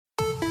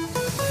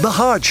The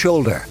Hard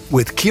Shoulder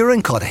with Kieran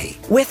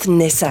with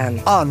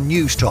Nissan on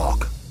News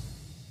Talk.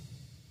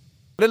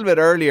 A little bit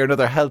earlier,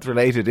 another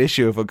health-related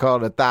issue, if we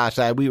call it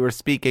that. We were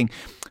speaking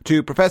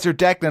to Professor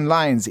Declan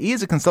Lyons. He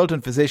is a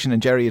consultant physician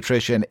and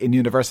geriatrician in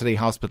University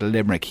Hospital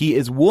Limerick. He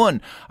is one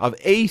of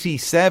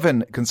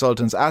 87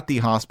 consultants at the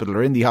hospital,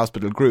 or in the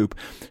hospital group,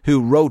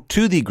 who wrote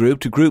to the group,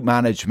 to group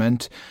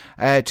management,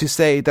 to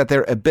say that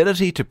their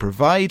ability to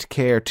provide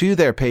care to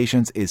their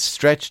patients is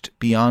stretched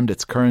beyond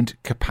its current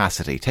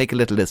capacity. Take a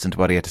little listen to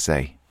what he had to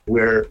say.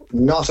 We're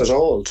not at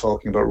all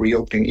talking about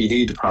reopening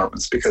ED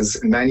departments, because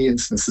in many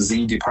instances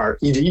ED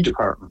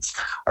departments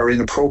are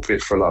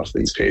inappropriate for a lot of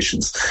these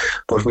patients.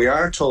 But we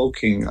are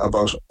talking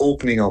about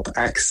opening up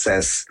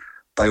access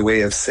by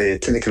way of, say,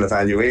 clinical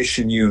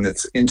evaluation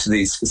units into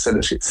these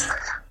facilities.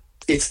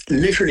 It's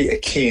literally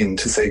akin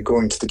to, say,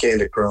 going to the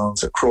Gaelic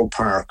grounds at Croke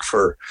Park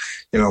for,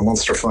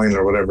 Munster final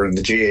or whatever, and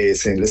the GAA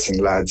saying, listen,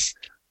 lads,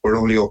 we're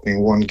only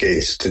opening one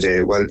gate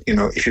today. Well,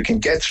 if you can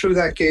get through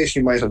that gate,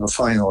 you might have a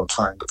fine all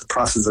time, but the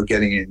process of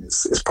getting in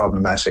is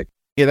problematic.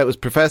 Yeah, that was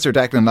Professor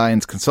Declan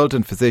Lyons,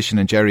 consultant physician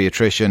and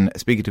geriatrician,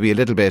 speaking to me a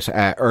little bit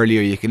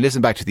earlier. You can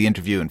listen back to the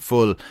interview in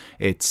full.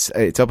 It's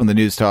up on the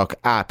News Talk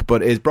app.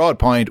 But his broad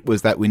point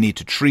was that we need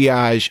to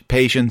triage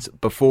patients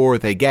before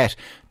they get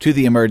to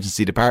the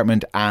emergency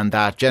department, and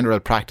that general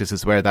practice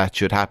is where that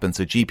should happen.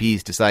 So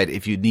GPs decide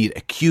if you need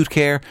acute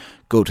care,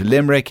 go to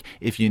Limerick.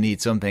 If you need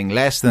something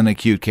less than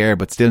acute care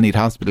but still need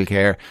hospital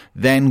care,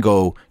 then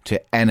go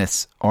to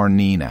Ennis or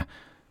Nina.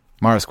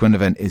 Maurice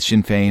Quinlivan is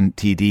Sinn Fein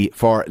TD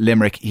for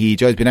Limerick. He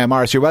joins me now.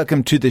 Maurice, you're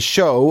welcome to the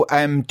show.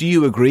 Do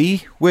you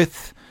agree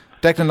with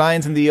Declan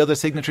Lyons and the other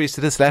signatories to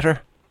this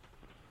letter?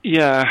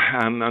 Yeah,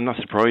 I'm not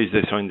surprised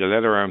they signed the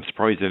letter. I'm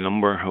surprised the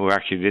number who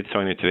actually did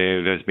sign it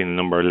today. There's been a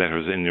number of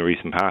letters in the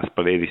recent past,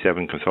 but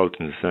 87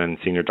 consultants and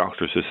senior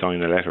doctors who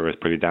signed a letter is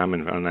pretty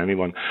damning on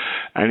anyone.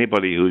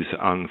 Anybody who's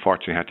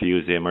unfortunately had to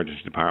use the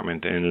emergency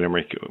department in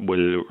Limerick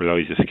will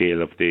realise the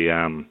scale of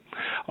the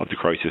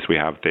crisis we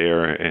have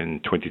there. In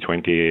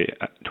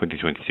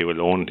 2022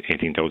 alone,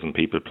 18,000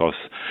 people plus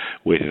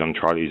waited on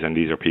trolleys, and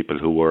these are people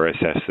who were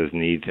assessed as in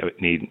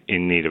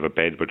need of a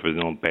bed, but there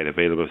was no bed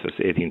available. So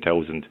it's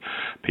 18,000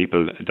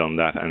 people done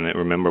that. And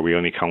remember, we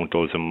only count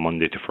those on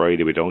Monday to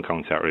Friday. We don't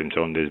count Saturday and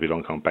Sundays. We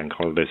don't count bank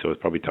holidays. So it's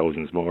probably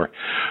thousands more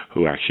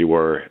who actually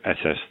were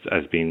assessed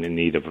as being in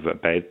need of a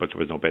bed, but there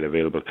was no bed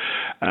available.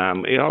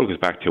 It all goes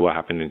back to what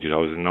happened in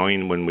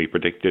 2009 when we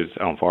predicted,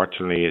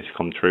 unfortunately, it's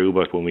come true,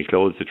 but when we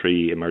closed the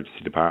three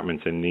emergency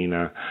departments in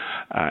Nina,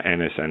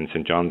 Ennis and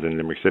St John's in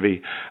Limerick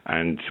City,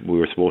 and we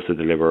were supposed to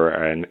deliver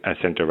a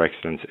centre of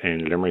excellence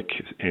in Limerick,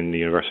 in the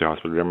University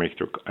Hospital Limerick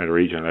at a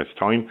region at the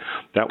time.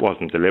 That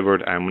wasn't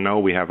delivered, and now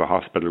we have a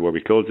hospital where we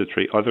closed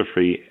the other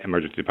three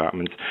emergency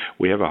departments.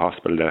 We have a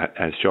hospital that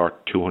has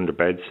short 200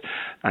 beds,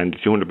 and the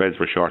 200 beds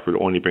were short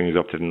will only bring us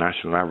up to the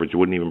national average. It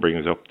wouldn't even bring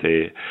us up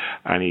to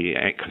any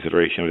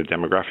consideration of the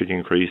demographic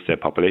increase, the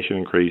population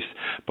increase.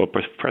 But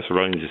Professor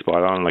Lyons is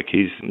spot on. Like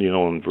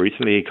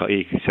recently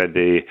he said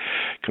the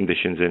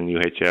conditions in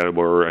UHL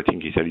were, I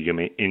think he said,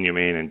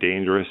 inhumane and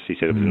dangerous. He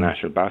said it was a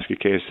national basket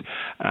case.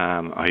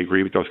 I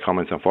agree with those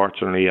comments.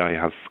 Unfortunately, I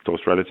have close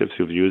relatives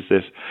who've used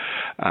this.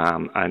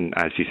 And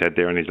as he said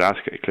there in his last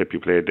clip you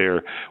played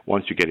there,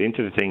 once you get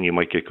into the thing, you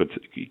might get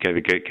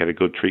a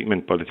good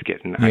treatment, but it's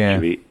getting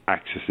actually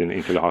access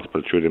into the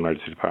hospital through the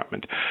emergency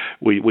department.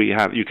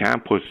 You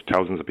can't put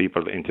thousands of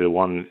people into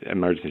one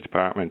emergency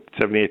department.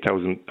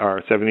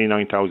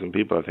 79,000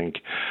 people, I think,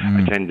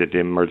 attended the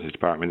emergency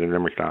department in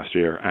Limerick last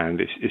year, and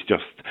it's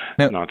just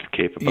not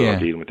capable of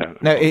dealing with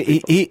that. Now,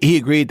 he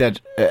agreed that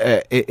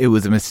it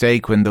was a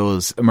mistake when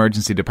those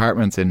emergency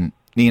departments in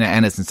Nina,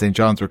 Ennis and St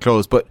John's were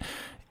closed, but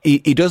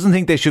he doesn't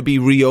think they should be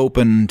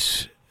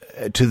reopened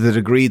to the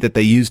degree that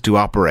they used to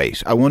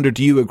operate. I wonder,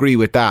 do you agree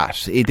with that?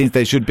 He thinks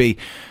they should be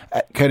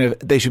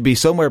they should be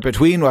somewhere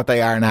between what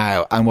they are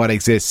now and what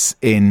exists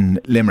in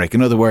Limerick.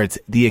 In other words,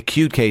 the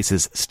acute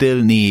cases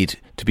still need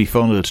to be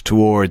funneled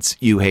towards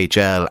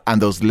UHL,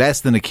 and those less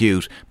than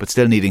acute but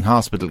still needing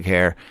hospital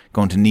care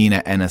going to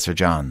Nina, Ennis or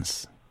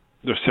John's.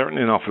 There's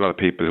certainly an awful lot of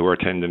people who are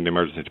attending the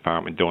emergency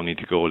department don't need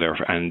to go there,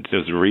 and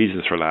there's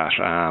reasons for that.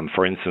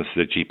 For instance,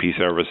 the GP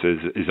service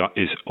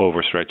is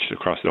overstretched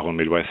across the whole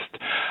Midwest.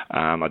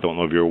 I don't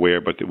know if you're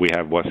aware, but we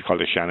have what's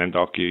called a Shannon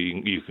doc.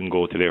 You can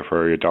go to there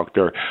for your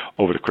doctor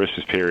over the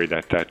Christmas period.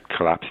 That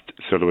collapsed,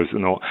 so there was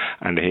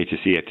and the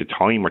HSE at the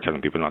time were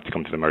telling people not to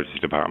come to the emergency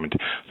department.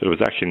 So there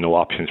was actually no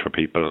options for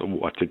people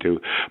what to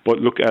do. But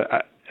look,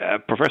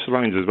 Professor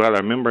Lyons as well, I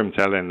remember him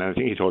telling, and I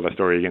think he told that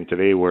story again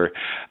today, where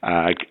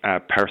a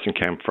person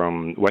came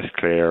from West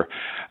Clare,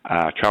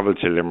 travelled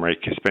to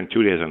Limerick, spent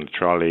 2 days on the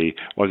trolley,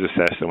 was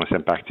assessed and was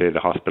sent back to the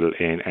hospital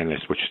in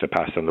Ennis, which they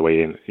passed on the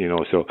way in.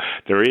 So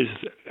there is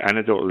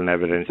anecdotal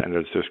evidence, and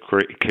there's just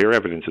clear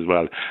evidence as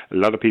well. A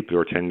lot of people who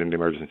are attending the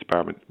emergency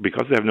department,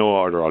 because they have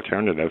no other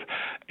alternative,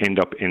 end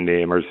up in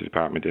the emergency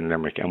department in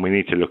Limerick, and we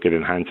need to look at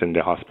enhancing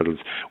the hospitals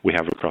we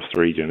have across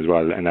the region as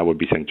well, and that would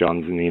be St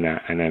John's,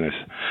 Nina and Ennis.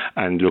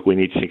 And look, we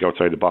need to think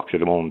outside the box at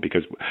the moment,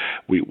 because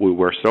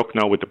we're stuck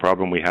now with the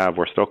problem we have.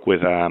 We're stuck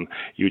with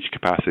huge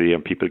capacity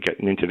and people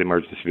getting into the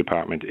emergency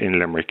department in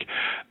Limerick,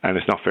 and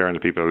it's not fair on the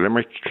people of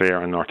Limerick,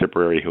 Clare and North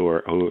Tipperary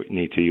who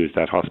need to use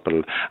that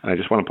hospital. And I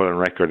just want to put on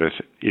record that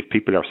if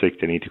people are sick,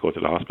 they need to go to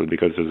the hospital,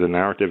 because there's a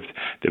narrative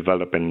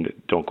developing,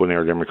 don't go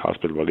near Limerick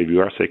Hospital. But if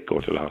you are sick, go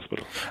to the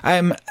hospital.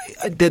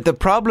 The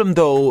problem,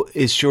 though,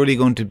 is surely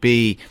going to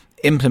be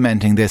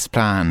implementing this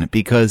plan,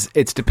 because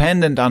it's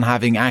dependent on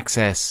having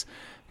access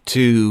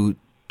to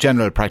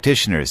general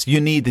practitioners. You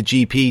need the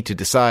GP to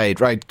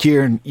decide, right?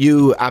 Kieran,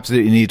 you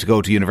absolutely need to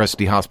go to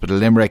University Hospital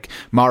Limerick.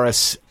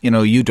 Maurice,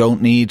 you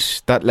don't need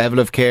that level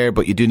of care,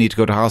 but you do need to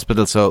go to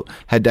hospital, so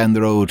head down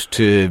the road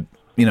to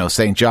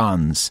St.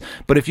 John's.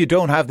 But if you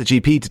don't have the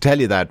GP to tell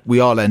you that, we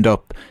all end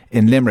up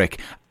in Limerick,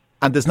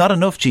 and there's not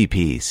enough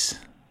GPs.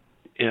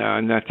 Yeah,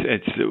 and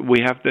we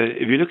have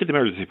if you look at the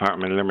emergency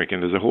department in Limerick,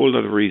 and there's a whole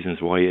lot of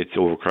reasons why it's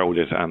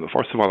overcrowded.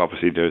 First of all,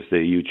 obviously, there's the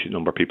huge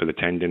number of people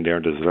attending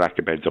there. There's a lack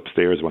of beds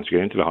upstairs once you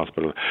get into the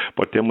hospital.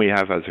 But then we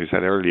have, as we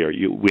said earlier,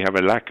 we have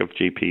a lack of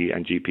GP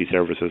and GP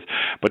services.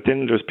 But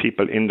then there's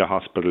people in the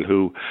hospital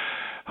who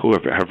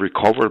have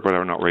recovered but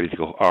are not ready to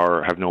go,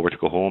 or have nowhere to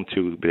go home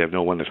to. They have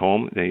no one at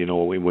home.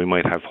 We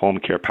might have home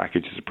care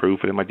packages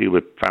approved for them. I deal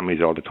with families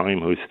all the time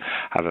who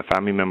have a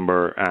family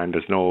member and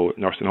there's no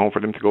nursing home for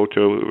them to go to,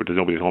 or there's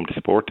nobody at home to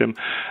support them,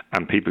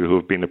 and people who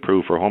have been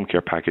approved for a home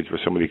care package where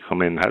somebody can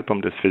come in and help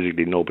them, there's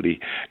physically nobody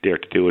there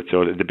to do it.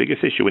 So the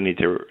biggest issue we need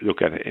to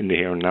look at in the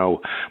here and now,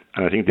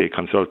 and I think the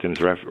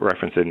consultants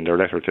referenced in their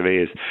letter today,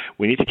 is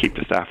we need to keep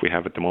the staff we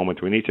have at the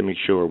moment. We need to make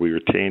sure we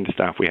retain the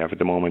staff we have at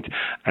the moment,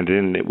 and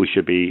then we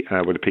should be,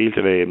 I would appeal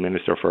to the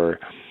Minister for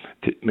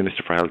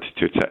Health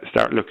to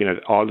start looking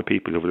at all the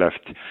people who've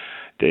left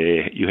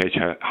the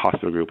UHL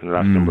hospital group in the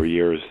last number of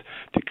years,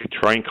 to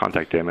try and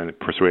contact them and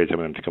persuade some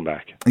of them to come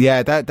back.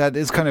 Yeah, that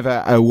is kind of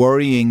a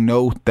worrying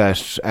note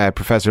that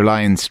Professor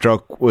Lyons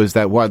struck, was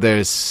that while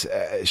there's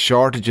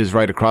shortages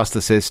right across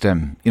the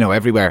system,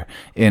 everywhere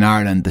in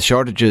Ireland, the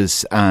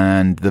shortages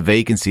and the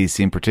vacancies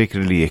seem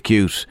particularly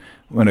acute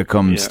when it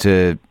comes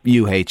to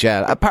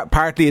UHL.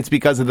 Partly it's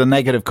because of the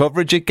negative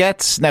coverage it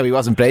gets. Now, he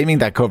wasn't blaming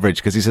that coverage,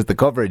 because he says the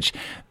coverage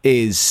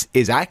is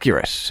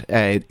accurate.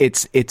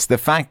 It's the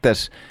fact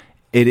that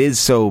it is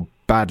so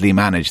badly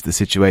managed, the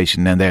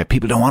situation, and there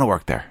people don't want to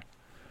work there.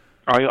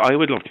 I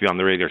would love to be on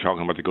the radio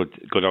talking about the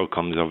good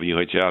outcomes of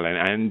UHL,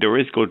 and there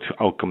is good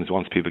outcomes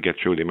once people get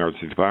through the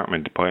emergency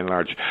department, by and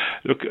large.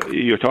 Look,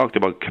 you talked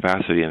about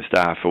capacity and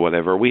staff or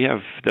whatever. We have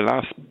the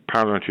last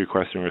parliamentary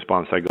question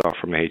response I got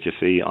from the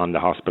HSE on the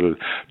hospital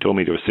told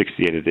me there was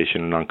 68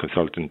 additional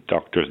non-consultant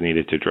doctors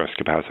needed to address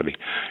capacity.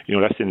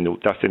 That's in the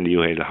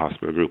UHL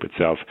hospital group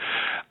itself.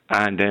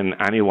 And then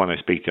anyone I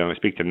speak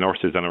to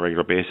nurses on a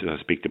regular basis. I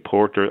speak to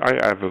porters.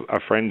 I have a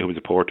friend who was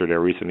a porter there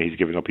recently. He's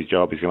given up his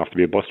job. He's going to have to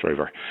be a bus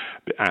driver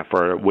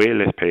for way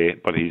less pay.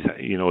 But he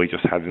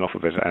just had enough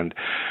of it. And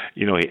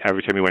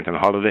every time he went on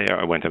holiday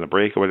or went on a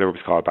break or whatever, he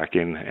was called back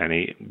in. And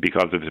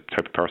because of the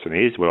type of person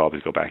he is, will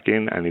always go back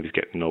in. And he was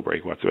getting no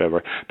break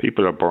whatsoever.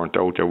 People are burnt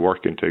out. They're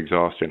working to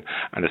exhaustion.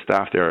 And the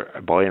staff there,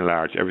 by and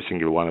large, every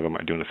single one of them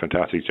are doing a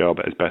fantastic job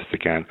as best they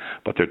can.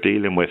 But they're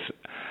dealing with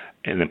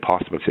an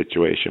impossible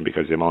situation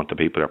because the amount of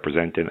people are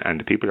presenting, and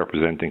the people are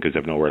presenting because they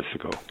have nowhere else to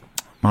go.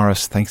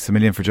 Maurice, thanks a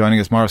million for joining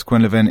us. Maurice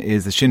Quinlivan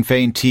is the Sinn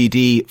Féin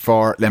TD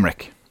for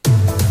Limerick.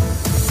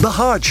 The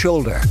Hard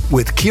Shoulder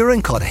with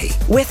Kieran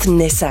Cuddihy. With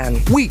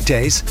Nissan.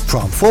 Weekdays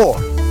from 4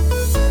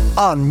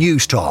 on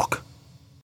News Talk.